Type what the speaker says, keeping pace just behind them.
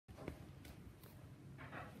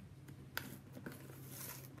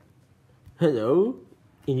Hello,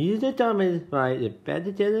 User Thomas by the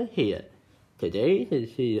Better here. Today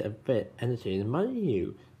is a bit and the money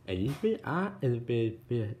you and you are a bit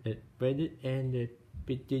better and the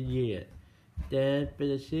bit year. The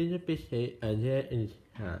better see the bit and there is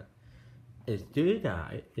her. It's two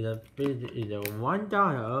die is a bit is a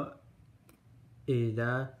 $1 is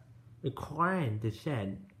a requiring to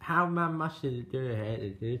send. How much is it do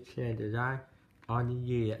is this send the line on the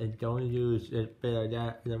year and don't use it better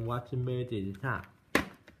than what's the time.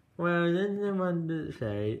 Well, then the one to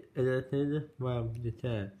say is a well to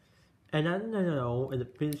say. And I don't know in the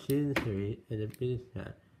big history in the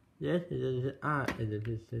business. Yes, it is the art in the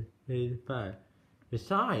business is fine.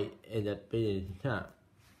 Besides, in the business.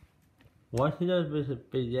 What is the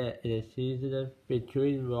business in the season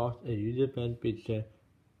between Ross and Uniban Picture,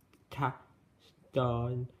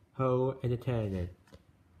 Touchstone, Whole Entertainment?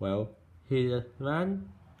 Well, he is one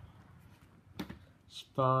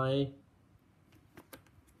spy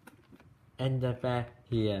and the back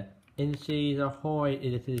here, and she is a hoy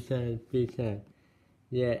in the season business.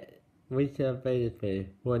 Yet, with the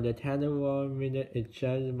benefit, when the 10 minute is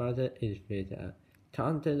just mother is better.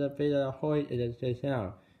 Content a bit of hoy in the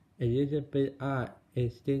season. A little bit art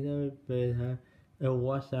is still better and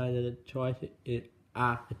what side of the choice is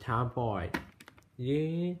a tomboy.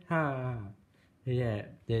 Yeah, yeah,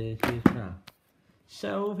 there is this now.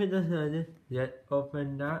 So for the third, let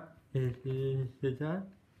open up is that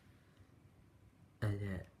and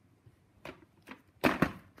that.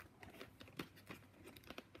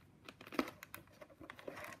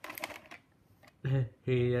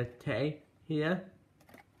 Here take here.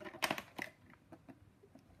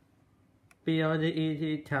 Beyond the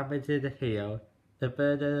easy temperature the hill, the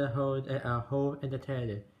bird hold and our whole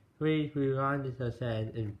entertainment. We run the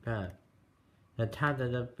sand in bed. The time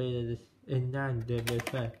of the bird is in none the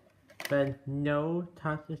buffet. But no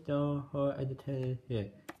touchstone whole entertainment here.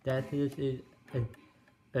 That is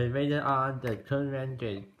a rated on the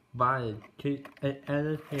convention by to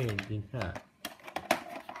another thing in her.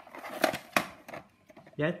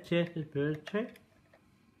 Let's check the bird trick.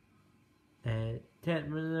 And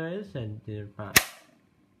 10 minutes and the back.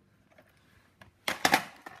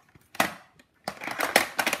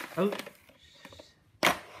 Oh,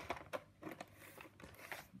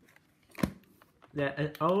 there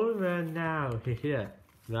is over now here.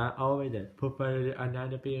 Not over there. Probably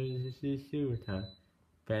another business shooter.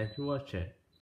 Best watch it.